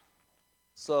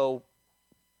So,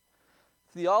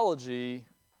 theology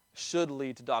should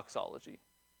lead to doxology.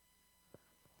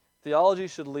 Theology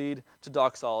should lead to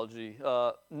doxology.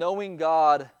 Knowing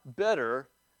God better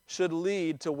should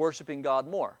lead to worshiping God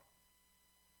more.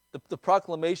 The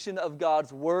proclamation of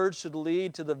God's word should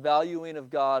lead to the valuing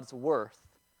of God's worth.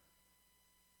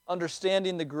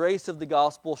 Understanding the grace of the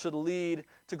gospel should lead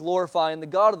to glorifying the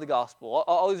God of the gospel.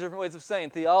 All these different ways of saying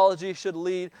theology should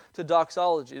lead to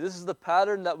doxology. This is the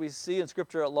pattern that we see in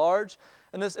Scripture at large,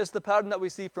 and it's the pattern that we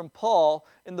see from Paul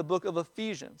in the book of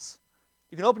Ephesians.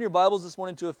 You can open your Bibles this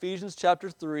morning to Ephesians chapter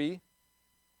 3.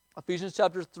 Ephesians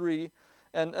chapter 3.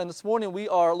 And this morning we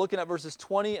are looking at verses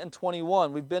 20 and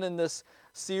 21. We've been in this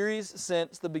series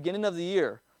since the beginning of the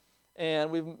year.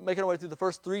 And we've making our way through the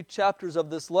first 3 chapters of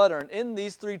this letter. And in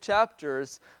these 3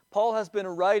 chapters, Paul has been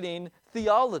writing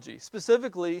theology,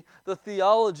 specifically the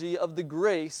theology of the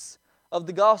grace of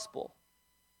the gospel.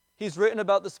 He's written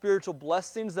about the spiritual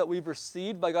blessings that we've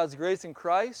received by God's grace in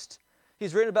Christ.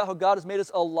 He's written about how God has made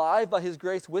us alive by His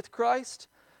grace with Christ.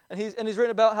 And he's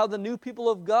written about how the new people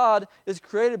of God is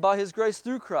created by His grace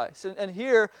through Christ. And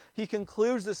here he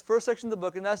concludes this first section of the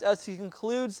book, and as he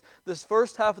concludes this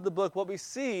first half of the book, what we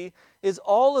see is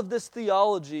all of this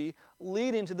theology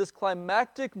leading to this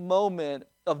climactic moment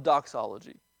of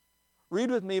doxology.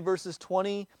 Read with me verses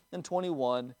 20 and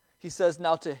 21. He says,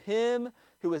 "Now to Him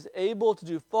who is able to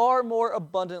do far more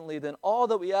abundantly than all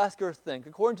that we ask or think,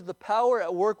 according to the power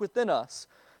at work within us,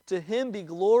 to Him be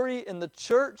glory in the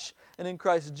church and in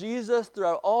Christ Jesus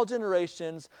throughout all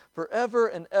generations, forever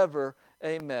and ever.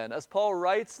 Amen." As Paul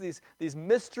writes these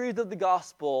mysteries of the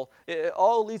gospel, it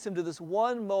all leads him to this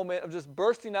one moment of just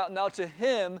bursting out, "Now to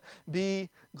Him be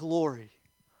glory."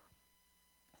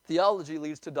 Theology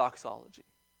leads to doxology.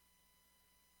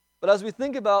 But as we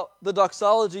think about the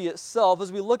doxology itself,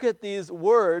 as we look at these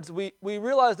words, we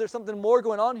realize there's something more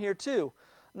going on here too.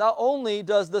 Not only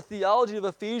does the theology of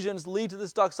Ephesians lead to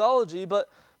this doxology, but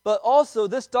also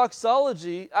this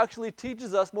doxology actually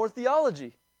teaches us more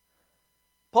theology.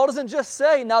 Paul doesn't just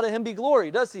say, "Now to Him be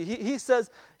glory," does he? He says,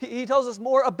 he tells us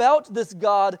more about this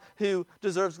God who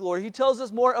deserves glory. He tells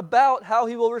us more about how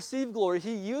He will receive glory.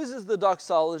 He uses the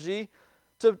doxology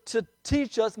to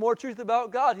teach us more truth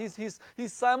about God. He's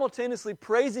simultaneously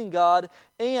praising God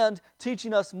and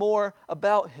teaching us more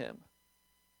about Him.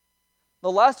 Now,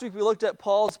 last week we looked at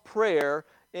Paul's prayer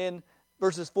in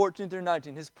verses 14 through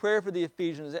 19, his prayer for the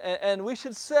Ephesians. And we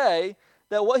should say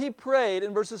that what he prayed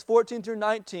in verses 14 through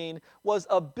 19 was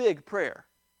a big prayer.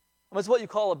 It's what you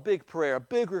call a big prayer, a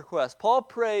big request. Paul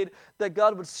prayed that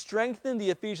God would strengthen the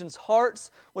Ephesians'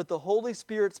 hearts with the Holy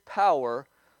Spirit's power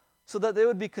so that they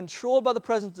would be controlled by the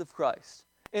presence of Christ,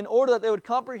 in order that they would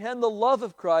comprehend the love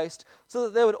of Christ, so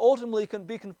that they would ultimately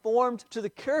be conformed to the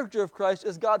character of Christ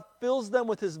as God fills them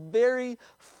with His very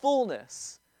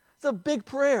fullness. It's a big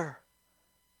prayer.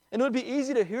 And it would be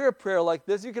easy to hear a prayer like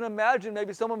this. You can imagine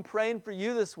maybe someone praying for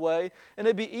you this way, and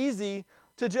it'd be easy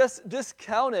to just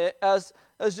discount it as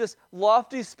just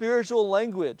lofty spiritual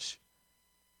language.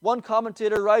 One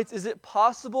commentator writes, "Is it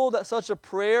possible that such a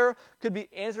prayer could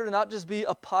be answered and not just be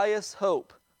a pious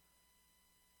hope?"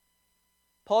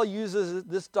 Paul uses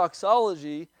this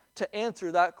doxology to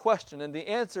answer that question, and the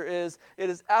answer is, it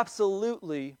is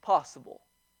absolutely possible.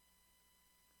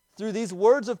 Through these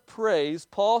words of praise,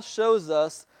 Paul shows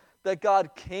us that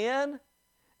God can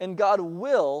and God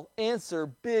will answer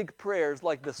big prayers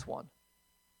like this one.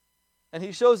 And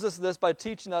he shows us this by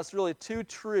teaching us really 2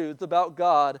 truths about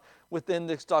God within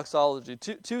this doxology.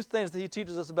 Two things that he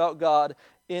teaches us about God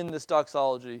in this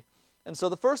doxology. And so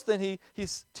the first thing he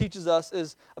teaches us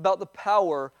is about the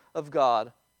power of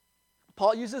God.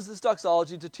 Paul uses this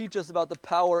doxology to teach us about the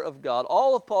power of God.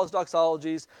 All of Paul's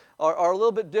doxologies are a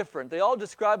little bit different. They all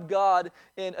describe God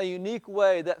in a unique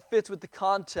way that fits with the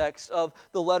context of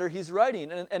the letter he's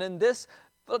writing. And in this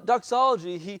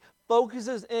doxology, he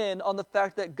focuses in on the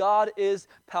fact that God is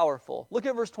powerful. Look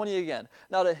at verse 20 again.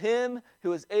 "Now to Him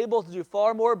who is able to do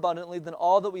far more abundantly than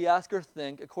all that we ask or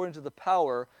think, according to the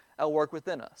power at work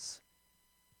within us."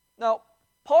 Now,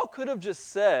 Paul could have just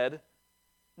said,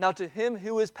 "Now to Him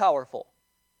who is powerful,"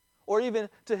 or even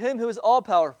 "to Him who is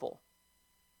all-powerful."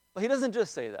 But he doesn't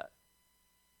just say that.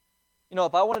 You know,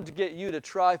 if I wanted to get you to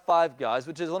try Five Guys,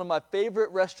 which is one of my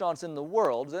favorite restaurants in the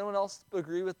world, does anyone else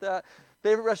agree with that?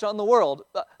 Favorite restaurant in the world,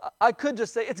 I could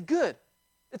just say, "It's good.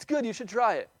 It's good, you should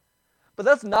try it." But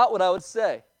that's not what I would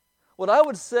say. What I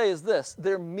would say is this: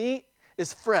 their meat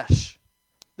is fresh.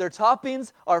 Their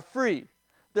toppings are free.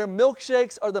 Their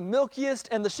milkshakes are the milkiest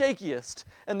and the shakiest.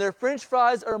 And their French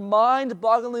fries are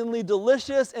mind-bogglingly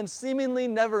delicious and seemingly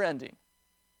never-ending.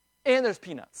 And there's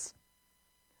peanuts.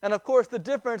 And of course, the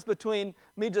difference between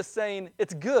me just saying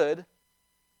it's good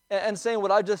and saying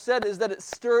what I just said is that it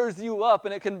stirs you up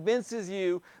and it convinces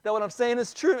you that what I'm saying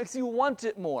is true. It makes you want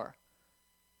it more.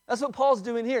 That's what Paul's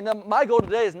doing here. Now, my goal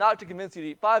today is not to convince you to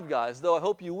eat Five Guys, though I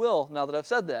hope you will now that I've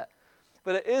said that.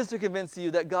 But it is to convince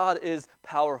you that God is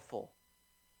powerful.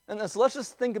 And so let's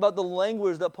just think about the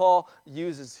language that Paul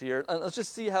uses here. And let's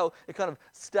just see how it kind of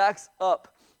stacks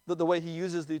up the way he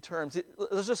uses the terms.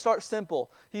 Let's just start simple.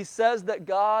 He says that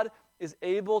God is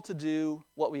able to do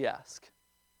what we ask.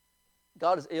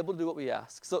 God is able to do what we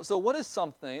ask. So what is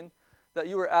something that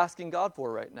you are asking God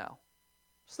for right now?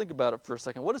 Just think about it for a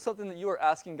second. What is something that you are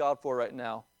asking God for right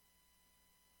now?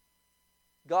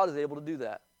 God is able to do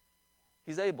that.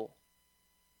 He's able.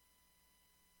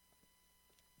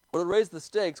 Well, to raise the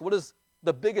stakes, what is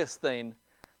the biggest thing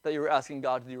that you're asking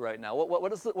God to do right now?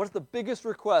 What's the biggest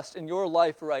request in your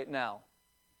life right now?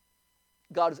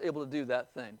 God is able to do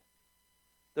that thing.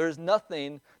 There is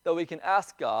nothing that we can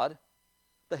ask God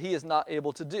that He is not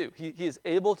able to do. He is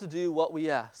able to do what we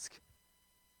ask.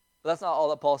 But that's not all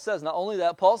that Paul says. Not only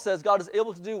that, Paul says God is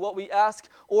able to do what we ask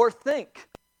or think.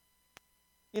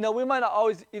 You know, we might not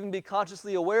always even be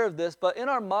consciously aware of this, but in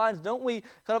our minds, don't we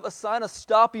kind of assign a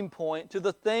stopping point to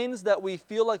the things that we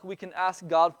feel like we can ask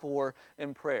God for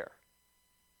in prayer?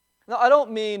 Now, I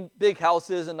don't mean big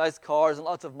houses and nice cars and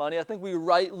lots of money. I think we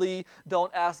rightly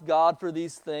don't ask God for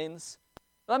these things.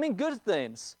 But I mean good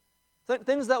things.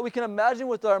 Things that we can imagine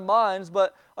with our minds,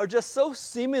 but are just so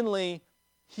seemingly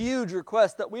huge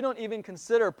requests that we don't even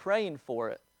consider praying for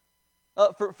it.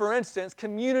 For instance,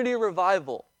 community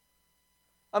revival.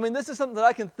 I mean, this is something that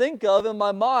I can think of in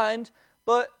my mind,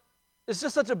 but it's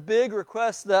just such a big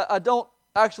request that I don't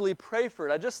actually pray for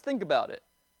it. I just think about it.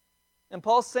 And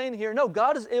Paul's saying here, no,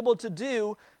 God is able to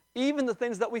do even the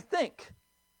things that we think.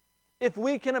 If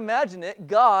we can imagine it,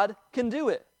 God can do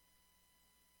it.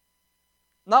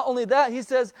 Not only that, he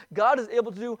says God is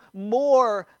able to do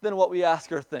more than what we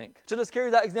ask or think. To just carry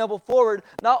that example forward,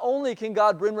 not only can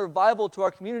God bring revival to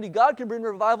our community, God can bring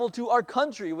revival to our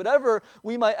country. Whatever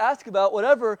we might ask about,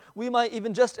 whatever we might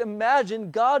even just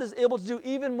imagine, God is able to do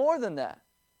even more than that.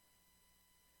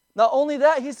 Not only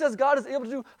that, he says God is able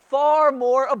to do far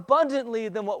more abundantly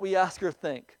than what we ask or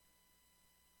think.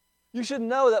 You should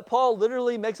know that Paul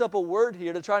literally makes up a word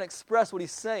here to try and express what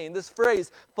he's saying. This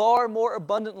phrase, far more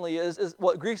abundantly, is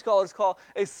what Greek scholars call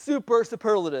a super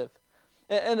superlative.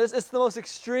 And it's the most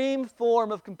extreme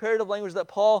form of comparative language that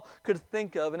Paul could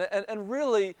think of. And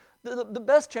really, the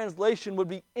best translation would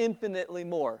be infinitely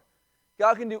more.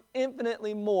 God can do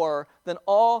infinitely more than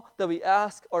all that we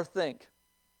ask or think.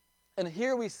 And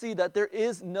here we see that there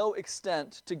is no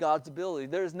extent to God's ability.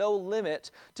 There is no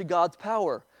limit to God's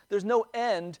power. There's no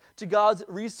end to God's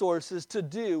resources to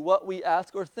do what we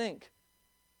ask or think.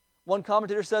 One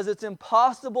commentator says it's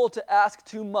impossible to ask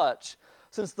too much,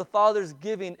 since the Father's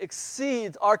giving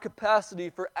exceeds our capacity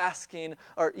for asking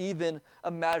or even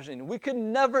imagining. We could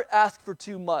never ask for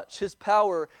too much. His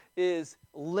power is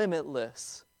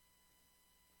limitless.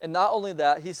 And not only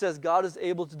that, he says God is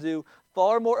able to do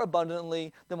far more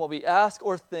abundantly than what we ask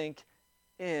or think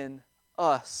in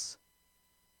us.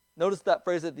 Notice that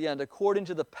phrase at the end, according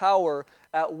to the power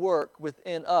at work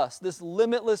within us. This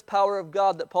limitless power of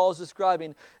God that Paul is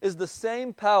describing is the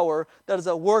same power that is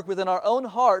at work within our own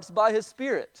hearts by His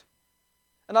Spirit.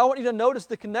 And I want you to notice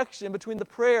the connection between the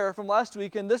prayer from last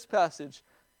week and this passage.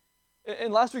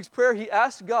 In last week's prayer, he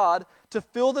asked God to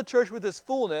fill the church with His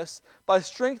fullness by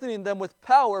strengthening them with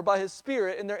power by His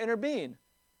Spirit in their inner being.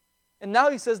 And now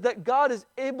he says that God is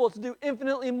able to do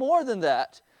infinitely more than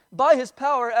that by His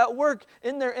power at work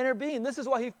in their inner being. This is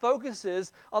why he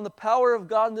focuses on the power of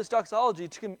God in this doxology.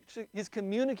 He's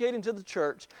communicating to the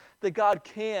church that God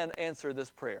can answer this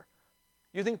prayer.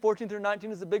 You think 14 through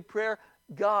 19 is a big prayer?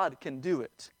 God can do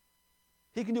it.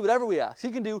 He can do whatever we ask. He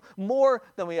can do more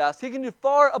than we ask. He can do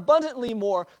far abundantly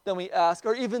more than we ask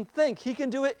or even think. He can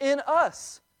do it in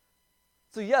us.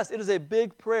 So yes, it is a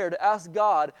big prayer to ask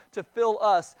God to fill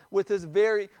us with His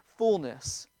very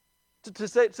fullness. To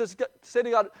say to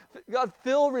God, God,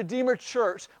 fill Redeemer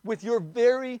Church with your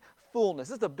very fullness.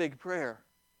 It's a big prayer.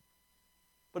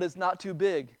 But it's not too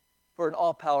big for an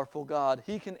all-powerful God.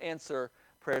 He can answer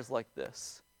prayers like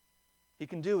this. He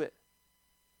can do it.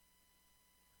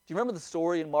 Do you remember the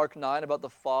story in Mark 9 about the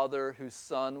father whose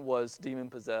son was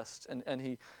demon-possessed? And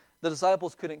the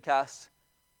disciples couldn't cast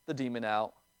the demon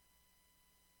out.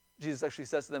 Jesus actually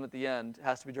says to them at the end, it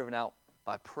has to be driven out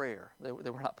by prayer. They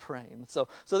were not praying. So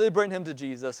they bring him to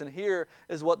Jesus, and here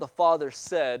is what the Father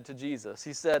said to Jesus.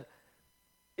 He said,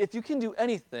 if you can do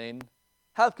anything,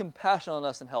 have compassion on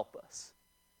us and help us.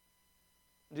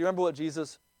 Do you remember what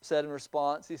Jesus said in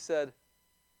response? He said,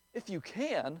 If you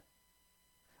can.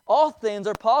 All things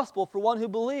are possible for one who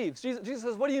believes. Jesus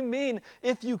says, what do you mean,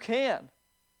 if you can?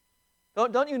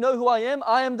 Don't you know who I am?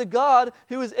 I am the God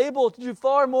who is able to do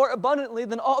far more abundantly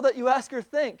than all that you ask or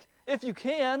think, if you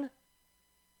can.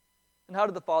 And how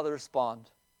did the Father respond?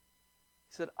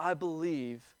 He said, I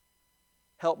believe,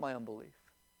 help my unbelief.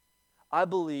 I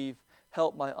believe,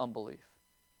 help my unbelief.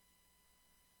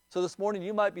 So this morning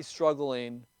you might be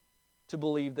struggling to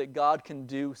believe that God can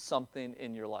do something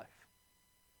in your life.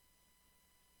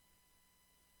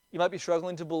 You might be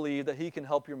struggling to believe that He can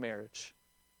help your marriage.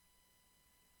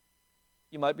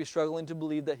 You might be struggling to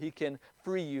believe that He can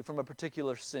free you from a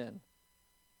particular sin.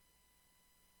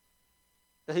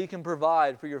 That He can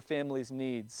provide for your family's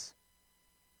needs.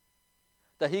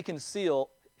 That He can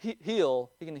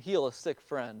heal a sick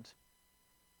friend.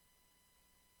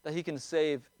 That He can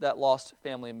save that lost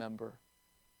family member.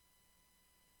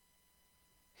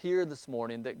 Hear this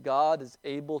morning that God is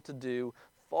able to do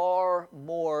far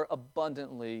more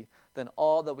abundantly than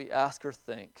all that we ask or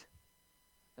think.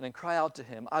 And then cry out to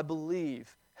Him, I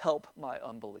believe, help my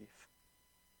unbelief.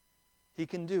 He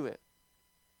can do it.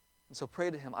 And so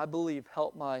pray to Him, I believe,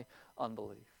 help my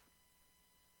unbelief.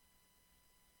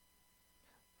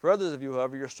 For others of you,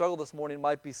 however, your struggle this morning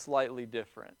might be slightly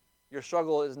different. Your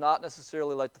struggle is not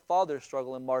necessarily like the Father's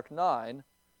struggle in Mark 9.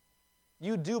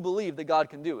 You do believe that God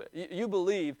can do it. You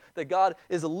believe that God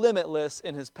is limitless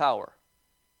in His power.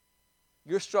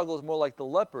 Your struggle is more like the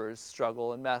leper's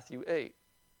struggle in Matthew 8.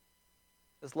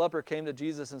 This leper came to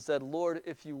Jesus and said, Lord,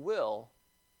 if you will,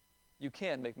 you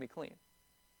can make me clean.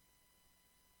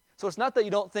 So it's not that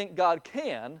you don't think God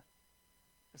can,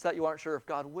 it's that you aren't sure if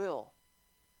God will.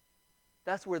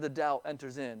 That's where the doubt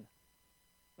enters in.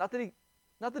 Not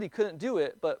that he couldn't do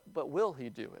it, but will He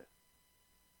do it?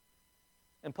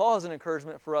 And Paul has an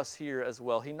encouragement for us here as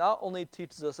well. He not only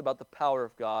teaches us about the power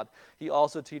of God, he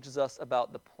also teaches us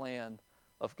about the plan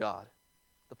of God.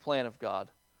 The plan of God.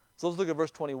 So let's look at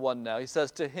verse 21 now. He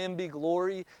says, to Him be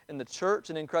glory in the church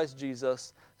and in Christ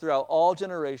Jesus throughout all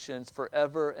generations,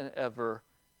 forever and ever.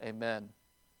 Amen.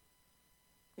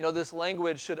 You know, this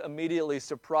language should immediately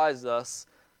surprise us,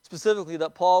 specifically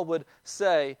that Paul would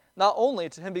say, not only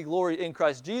to Him be glory in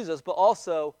Christ Jesus, but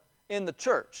also in the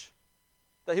church.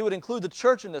 That he would include the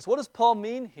church in this. What does Paul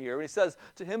mean here when he says,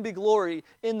 to Him be glory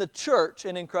in the church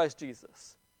and in Christ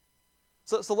Jesus?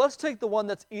 So let's take the one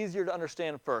that's easier to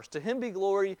understand first. To Him be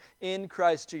glory in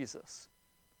Christ Jesus.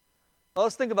 Now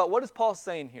let's think about, what is Paul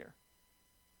saying here?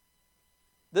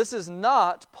 This is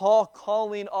not Paul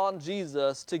calling on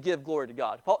Jesus to give glory to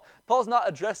God. Paul's not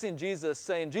addressing Jesus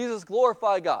saying, Jesus,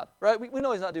 glorify God. Right? We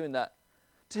know he's not doing that.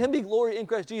 To Him be glory in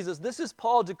Christ Jesus. This is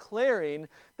Paul declaring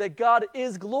that God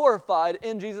is glorified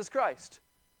in Jesus Christ.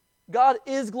 God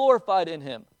is glorified in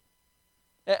Him.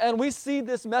 And we see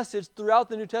this message throughout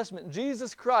the New Testament.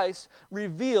 Jesus Christ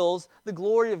reveals the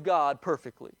glory of God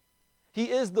perfectly. He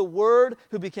is the Word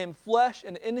who became flesh,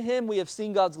 and in Him we have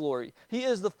seen God's glory. He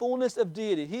is the fullness of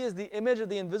deity. He is the image of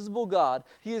the invisible God.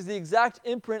 He is the exact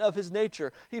imprint of His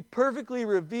nature. He perfectly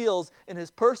reveals in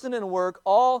His person and work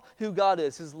all who God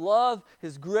is. His love,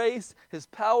 His grace, His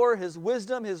power, His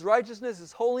wisdom, His righteousness,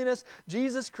 His holiness.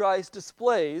 Jesus Christ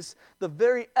displays the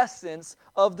very essence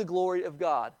of the glory of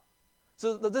God.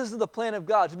 So this is the plan of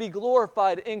God, to be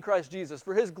glorified in Christ Jesus,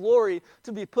 for His glory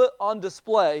to be put on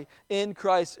display in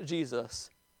Christ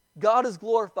Jesus. God is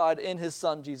glorified in His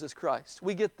Son, Jesus Christ.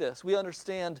 We get this. We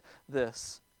understand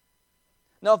this.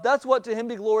 Now, if that's what to Him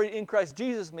be glory in Christ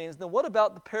Jesus means, then what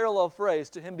about the parallel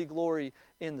phrase, to Him be glory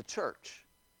in the church?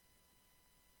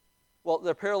 Well,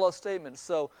 they're parallel statements,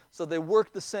 so they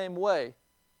work the same way,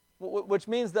 which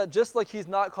means that just like He's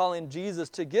not calling Jesus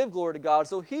to give glory to God,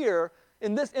 so here,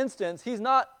 in this instance, he's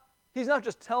not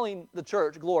just telling the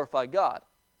church, glorify God.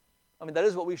 I mean, that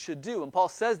is what we should do, and Paul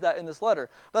says that in this letter.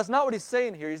 But that's not what he's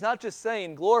saying here. He's not just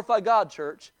saying, glorify God,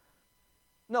 church.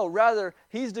 No, rather,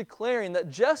 he's declaring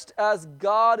that just as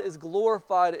God is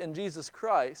glorified in Jesus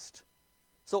Christ,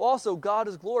 so also God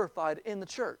is glorified in the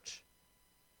church.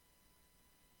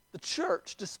 The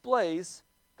church displays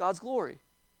God's glory.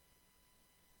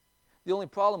 The only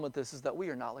problem with this is that we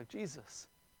are not like Jesus.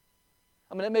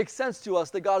 I mean, it makes sense to us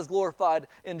that God is glorified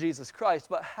in Jesus Christ,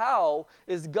 but how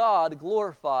is God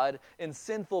glorified in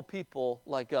sinful people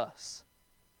like us?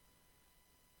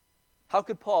 How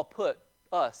could Paul put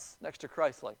us next to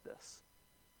Christ like this?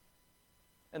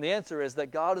 And the answer is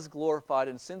that God is glorified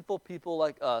in sinful people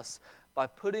like us by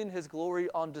putting His glory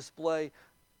on display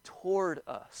toward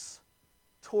us.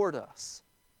 Toward us.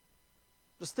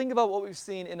 Just think about what we've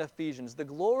seen in Ephesians. The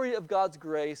glory of God's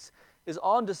grace is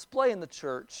on display in the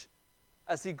church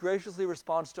as he graciously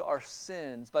responds to our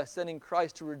sins by sending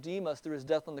Christ to redeem us through his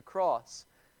death on the cross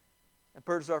and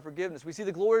purchase our forgiveness. We see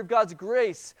the glory of God's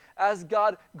grace as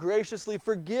God graciously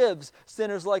forgives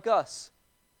sinners like us.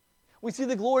 We see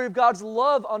the glory of God's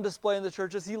love on display in the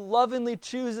church as he lovingly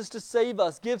chooses to save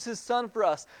us, gives his Son for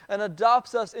us, and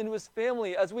adopts us into his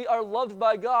family. As we are loved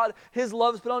by God, his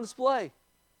love is put on display.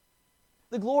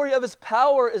 The glory of his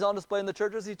power is on display in the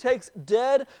church as he takes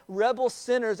dead, rebel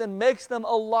sinners and makes them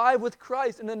alive with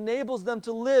Christ and enables them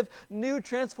to live new,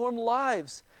 transformed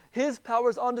lives. His power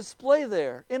is on display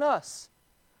there in us.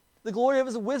 The glory of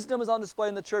his wisdom is on display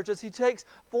in the church as he takes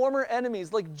former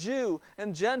enemies like Jew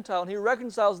and Gentile and he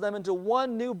reconciles them into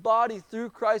one new body through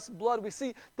Christ's blood. We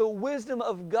see the wisdom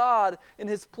of God in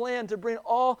his plan to bring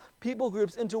all people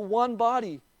groups into one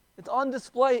body. It's on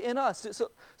display in us.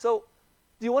 So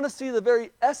do you want to see the very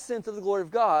essence of the glory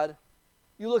of God?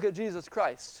 You look at Jesus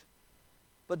Christ.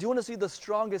 But do you want to see the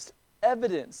strongest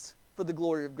evidence for the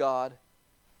glory of God?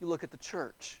 You look at the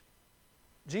church.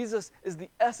 Jesus is the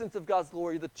essence of God's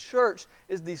glory. The church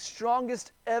is the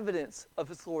strongest evidence of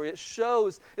his glory. It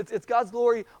shows, it's God's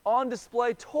glory on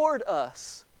display toward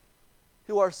us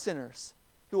who are sinners,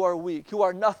 who are weak, who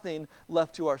are nothing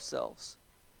left to ourselves.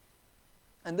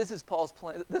 And this is Paul's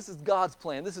plan. This is God's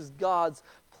plan. This is God's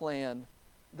plan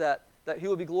that he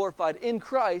will be glorified in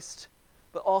Christ,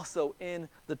 but also in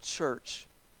the church.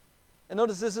 And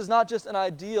notice this is not just an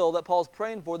ideal that Paul's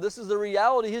praying for. This is the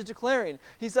reality he's declaring.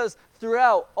 He says,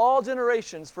 throughout all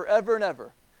generations, forever and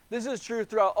ever. This is true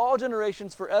throughout all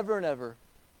generations, forever and ever.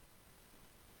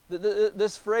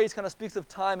 This phrase kind of speaks of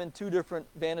time in two different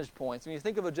vantage points. When you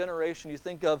think of a generation, you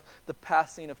think of the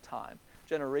passing of time.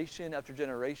 Generation after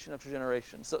generation after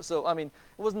generation. So I mean,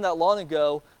 it wasn't that long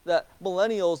ago that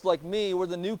millennials like me were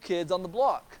the new kids on the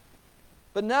block.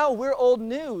 But now we're old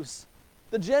news.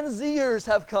 The Gen Zers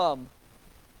have come.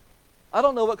 I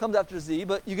don't know what comes after Z,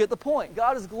 but you get the point.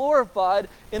 God is glorified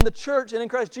in the church and in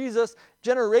Christ Jesus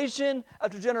generation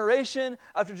after generation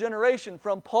after generation.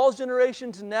 From Paul's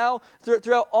generation to now,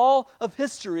 throughout all of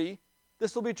history,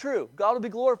 this will be true. God will be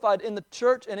glorified in the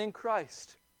church and in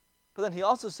Christ. But then he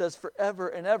also says forever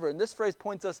and ever. And this phrase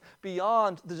points us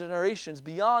beyond the generations,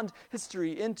 beyond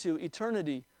history into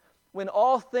eternity. When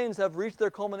all things have reached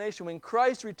their culmination, when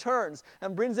Christ returns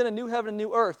and brings in a new heaven and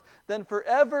new earth, then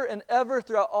forever and ever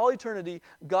throughout all eternity,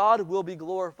 God will be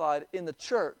glorified in the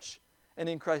church and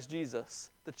in Christ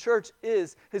Jesus. The church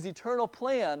is his eternal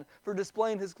plan for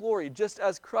displaying his glory, just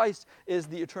as Christ is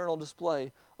the eternal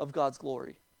display of God's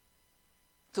glory.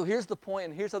 So here's the point,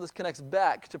 and here's how this connects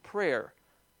back to prayer.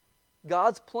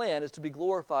 God's plan is to be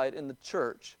glorified in the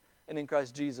church and in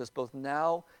Christ Jesus, both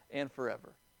now and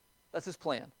forever. That's his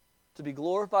plan. To be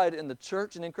glorified in the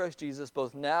church and in Christ Jesus,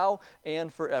 both now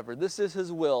and forever. This is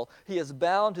his will. He has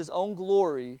bound his own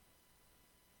glory,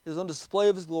 his own display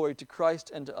of his glory to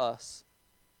Christ and to us.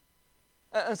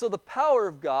 And so the power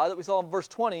of God that we saw in verse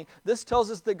 20, this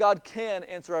tells us that God can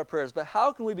answer our prayers. But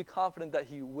how can we be confident that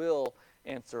he will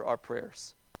answer our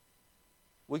prayers?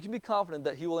 We can be confident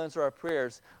that he will answer our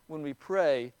prayers when we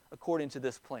pray according to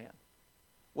this plan.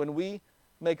 When we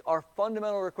make our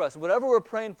fundamental request, whatever we're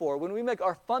praying for, when we make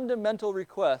our fundamental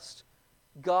request,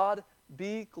 God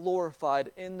be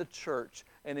glorified in the church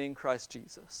and in Christ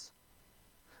Jesus.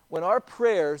 When our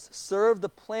prayers serve the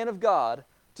plan of God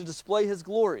to display his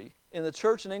glory in the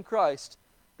church and in Christ,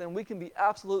 then we can be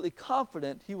absolutely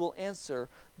confident he will answer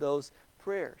those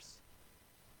prayers.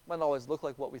 It might not always look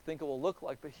like what we think it will look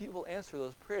like, but he will answer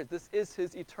those prayers. This is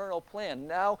his eternal plan,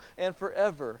 now and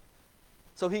forever.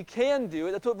 So he can do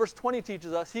it. That's what verse 20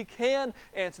 teaches us. He can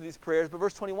answer these prayers, but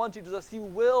verse 21 teaches us he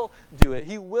will do it.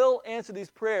 He will answer these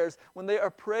prayers when they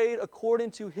are prayed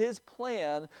according to his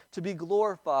plan to be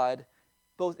glorified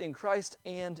both in Christ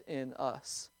and in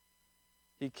us.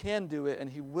 He can do it,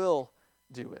 and he will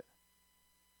do it.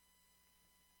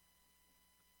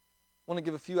 I want to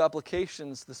give a few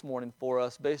applications this morning for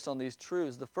us based on these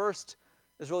truths. The first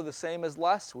is really the same as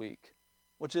last week,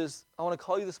 which is I want to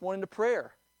call you this morning to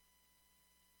prayer.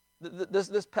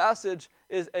 This passage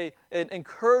is an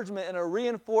encouragement and a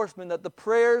reinforcement that the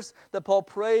prayers that Paul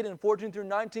prayed in 14 through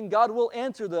 19, God will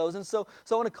answer those. And so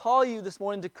I want to call you this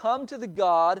morning to come to the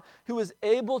God who is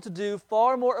able to do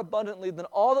far more abundantly than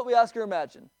all that we ask or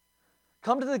imagine.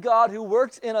 Come to the God who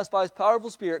works in us by his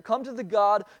powerful Spirit. Come to the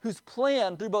God whose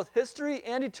plan through both history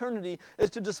and eternity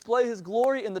is to display his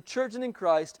glory in the church and in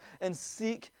Christ and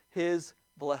seek his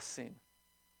blessing.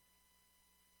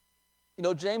 You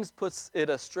know, James puts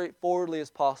it as straightforwardly as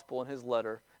possible in his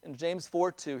letter. In James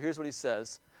 4:2, here's what he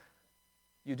says.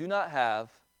 You do not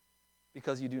have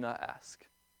because you do not ask.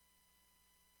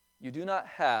 You do not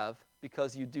have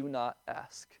because you do not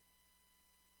ask.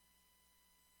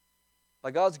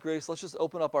 By God's grace, let's just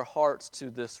open up our hearts to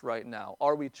this right now.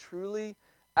 Are we truly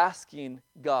asking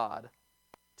God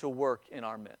to work in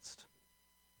our midst?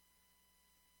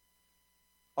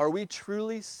 Are we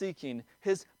truly seeking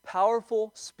His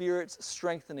powerful Spirit's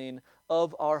strengthening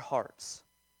of our hearts?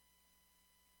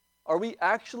 Are we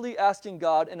actually asking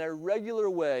God in a regular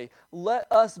way, let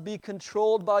us be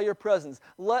controlled by your presence.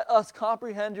 Let us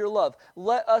comprehend your love.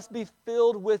 Let us be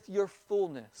filled with your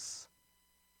fullness.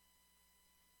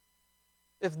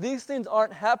 If these things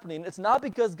aren't happening, it's not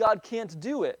because God can't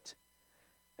do it.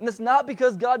 And it's not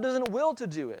because God doesn't will to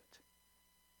do it.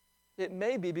 It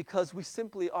may be because we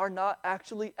simply are not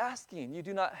actually asking. You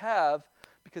do not have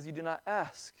because you do not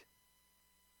ask.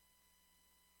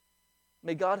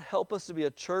 May God help us to be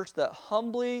a church that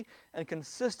humbly and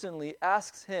consistently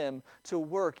asks Him to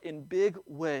work in big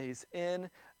ways in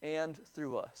and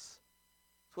through us.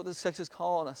 That's what this text is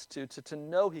calling us to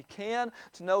know He can,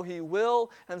 to know He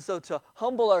will, and so to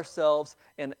humble ourselves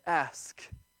and ask.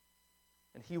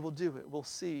 And He will do it. We'll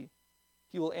see.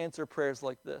 He will answer prayers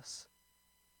like this.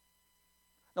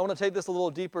 Now, I want to take this a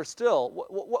little deeper still.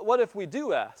 What if we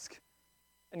do ask,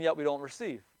 and yet we don't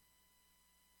receive?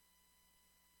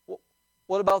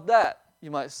 What about that, you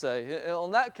might say?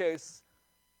 In that case,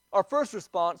 our first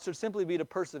response should simply be to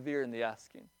persevere in the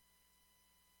asking.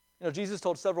 You know, Jesus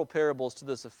told several parables to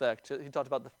this effect. He talked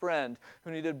about the friend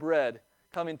who needed bread,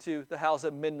 coming to the house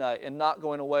at midnight and not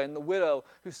going away, and the widow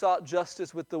who sought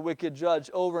justice with the wicked judge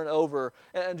over and over.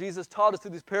 And Jesus taught us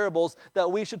through these parables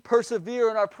that we should persevere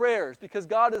in our prayers, because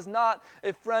God is not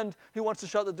a friend who wants to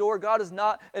shut the door. God is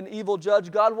not an evil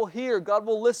judge. God will hear, God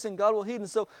will listen, God will heed. And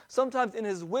so sometimes in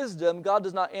His wisdom, God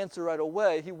does not answer right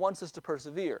away. He wants us to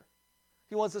persevere.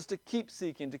 He wants us to keep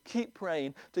seeking, to keep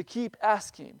praying, to keep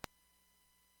asking.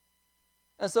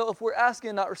 And so if we're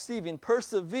asking and not receiving,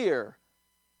 persevere.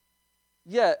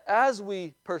 Yet, as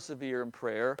we persevere in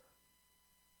prayer,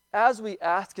 as we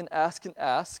ask and ask and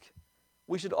ask,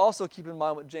 we should also keep in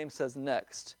mind what James says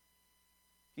next.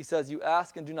 He says, you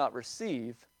ask and do not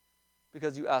receive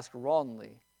because you ask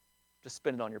wrongly to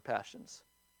spend it on your passions.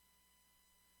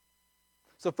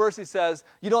 So first he says,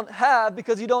 you don't have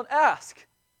because you don't ask.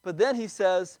 But then he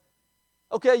says,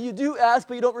 okay, you do ask,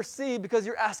 but you don't receive because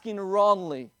you're asking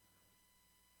wrongly.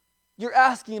 You're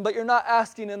asking, but you're not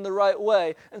asking in the right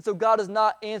way. And so God is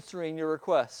not answering your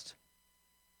request.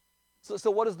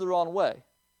 So what is the wrong way?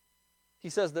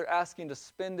 He says they're asking to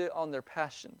spend it on their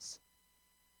passions.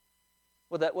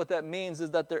 What that means is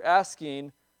that they're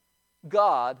asking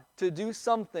God to do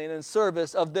something in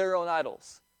service of their own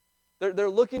idols.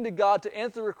 They're looking to God to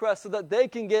answer requests so that they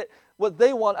can get what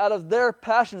they want out of their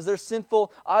passions, their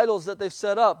sinful idols that they've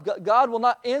set up. God will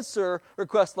not answer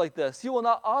requests like this. He will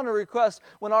not honor requests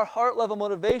when our heart level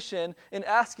motivation in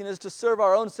asking is to serve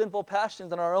our own sinful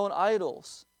passions and our own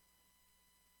idols.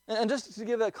 And just to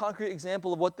give a concrete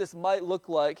example of what this might look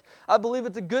like, I believe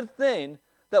it's a good thing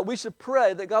that we should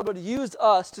pray that God would use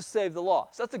us to save the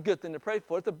lost. That's a good thing to pray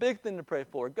for. It's a big thing to pray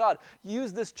for. God,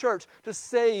 use this church to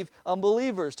save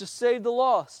unbelievers, to save the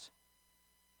lost.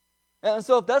 And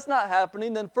so if that's not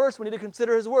happening, then first we need to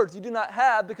consider His words. You do not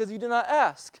have because you do not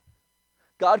ask.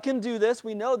 God can do this.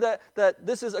 We know that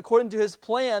this is according to His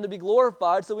plan to be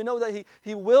glorified, so we know that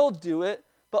He will do it.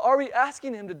 But are we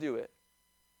asking Him to do it?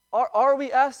 Are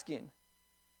we asking?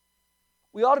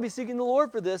 We ought to be seeking the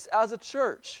Lord for this as a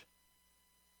church.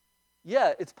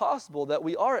 Yet, it's possible that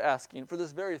we are asking for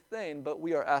this very thing, but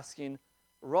we are asking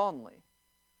wrongly.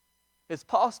 It's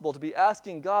possible to be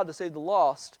asking God to save the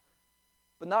lost,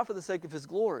 but not for the sake of His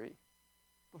glory,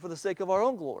 but for the sake of our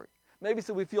own glory. Maybe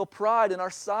so we feel pride in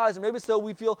our size, or maybe so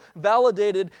we feel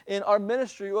validated in our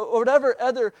ministry, or whatever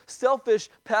other selfish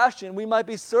passion we might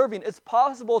be serving. It's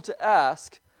possible to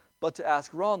ask, but to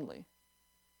ask wrongly.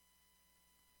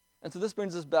 And so this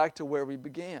brings us back to where we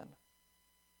began.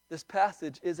 This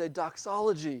passage is a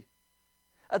doxology.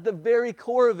 At the very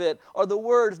core of it are the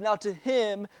words, now to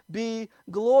Him be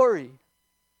glory.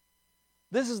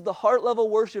 This is the heart level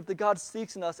worship that God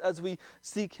seeks in us as we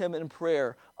seek Him in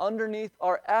prayer. Underneath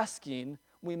our asking,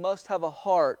 we must have a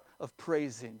heart of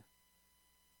praising.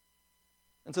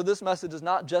 And so this message is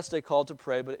not just a call to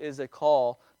pray, but it is a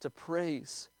call to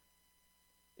praise.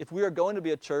 If we are going to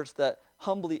be a church that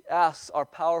humbly asks our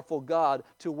powerful God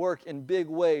to work in big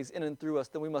ways in and through us,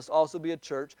 then we must also be a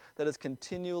church that is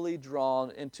continually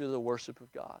drawn into the worship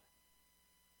of God.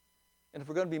 And if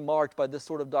we're going to be marked by this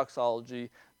sort of doxology,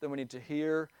 then we need to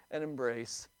hear and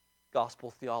embrace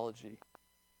gospel theology,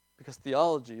 because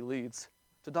theology leads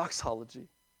to doxology.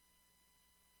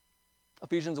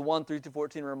 Ephesians 1,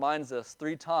 3-14 reminds us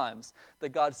 3 times that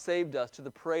God saved us to the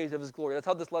praise of His glory. That's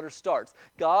how this letter starts.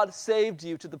 God saved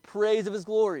you to the praise of His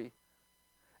glory.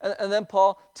 And then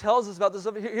Paul tells us about this.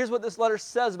 Here's what this letter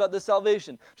says about this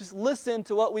salvation. Just listen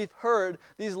to what we've heard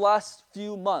these last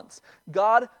few months.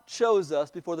 God chose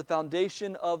us before the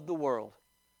foundation of the world.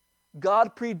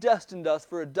 God predestined us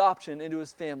for adoption into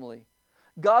his family.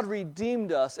 God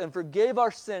redeemed us and forgave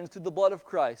our sins through the blood of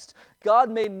Christ.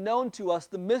 God made known to us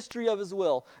the mystery of his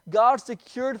will. God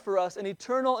secured for us an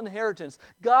eternal inheritance.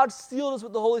 God sealed us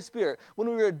with the Holy Spirit. When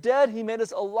we were dead, he made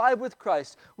us alive with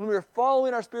Christ. When we were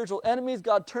following our spiritual enemies,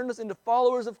 God turned us into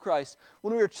followers of Christ.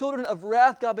 When we were children of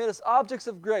wrath, God made us objects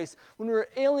of grace. When we were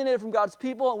alienated from God's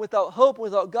people and without hope and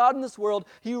without God in this world,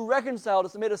 he reconciled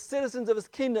us and made us citizens of his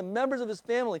kingdom, members of his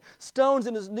family, stones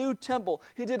in his new temple.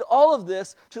 He did all of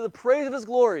this to the praise of his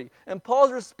glory. And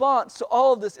Paul's response to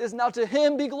all of this is, now to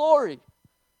him be glory.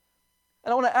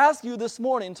 And I want to ask you this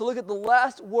morning to look at the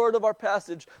last word of our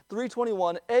passage,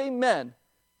 3:21, amen.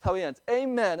 That's how he ends,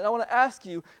 amen. And I want to ask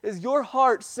you, is your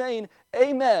heart saying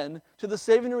amen to the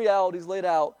saving realities laid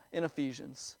out in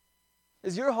Ephesians?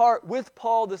 Is your heart with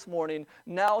Paul this morning,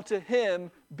 now to him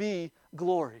be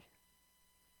glory?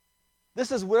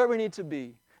 This is where we need to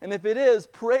be. And if it is,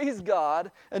 praise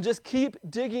God and just keep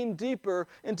digging deeper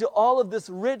into all of this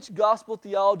rich gospel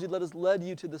theology that has led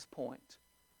you to this point.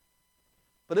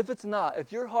 But if it's not,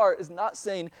 if your heart is not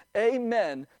saying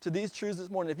amen to these truths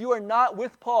this morning, if you are not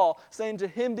with Paul saying to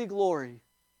him be glory,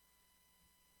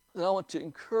 then I want to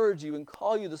encourage you and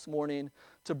call you this morning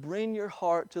to bring your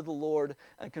heart to the Lord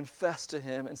and confess to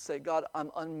him and say, God, I'm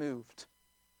unmoved.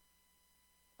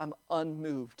 I'm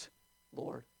unmoved,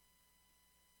 Lord.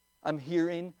 I'm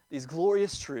hearing these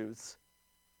glorious truths,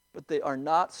 but they are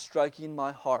not striking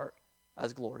my heart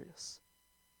as glorious.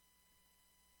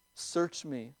 Search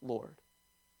me, Lord.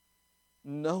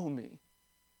 Know me.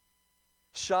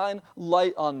 Shine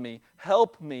light on me.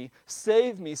 Help me.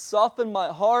 Save me. Soften my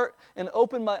heart and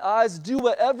open my eyes. Do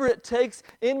whatever it takes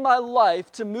in my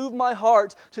life to move my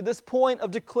heart to this point of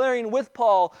declaring with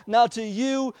Paul, now to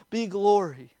you be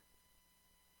glory.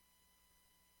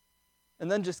 And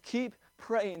then just keep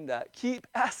praying that. Keep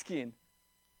asking.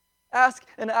 Ask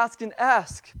and ask and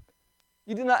ask.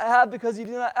 You do not have because you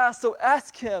do not ask, so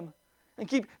ask him. And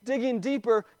keep digging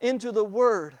deeper into the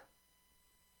Word.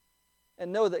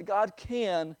 And know that God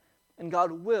can and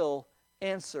God will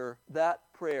answer that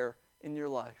prayer in your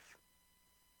life.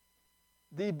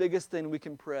 The biggest thing we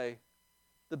can pray,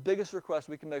 the biggest request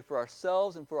we can make for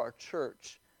ourselves and for our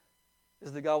church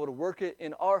is that God would work it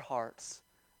in our hearts.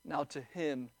 Now to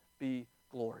him be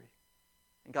glory.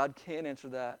 And God can answer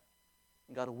that,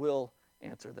 and God will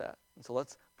answer that. And so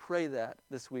let's pray that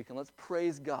this week, and let's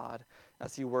praise God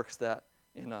as he works that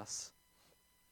in us.